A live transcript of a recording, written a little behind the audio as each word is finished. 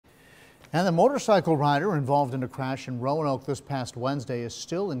And the motorcycle rider involved in a crash in Roanoke this past Wednesday is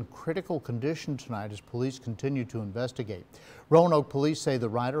still in critical condition tonight as police continue to investigate. Roanoke police say the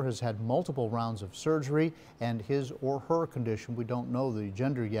rider has had multiple rounds of surgery and his or her condition, we don't know the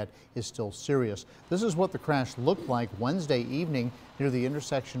gender yet, is still serious. This is what the crash looked like Wednesday evening near the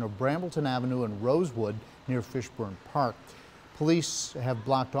intersection of Brambleton Avenue and Rosewood near Fishburn Park. Police have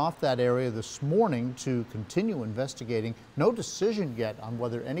blocked off that area this morning to continue investigating. No decision yet on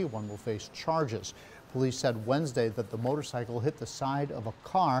whether anyone will face charges. Police said Wednesday that the motorcycle hit the side of a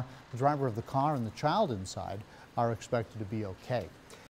car. The driver of the car and the child inside are expected to be okay.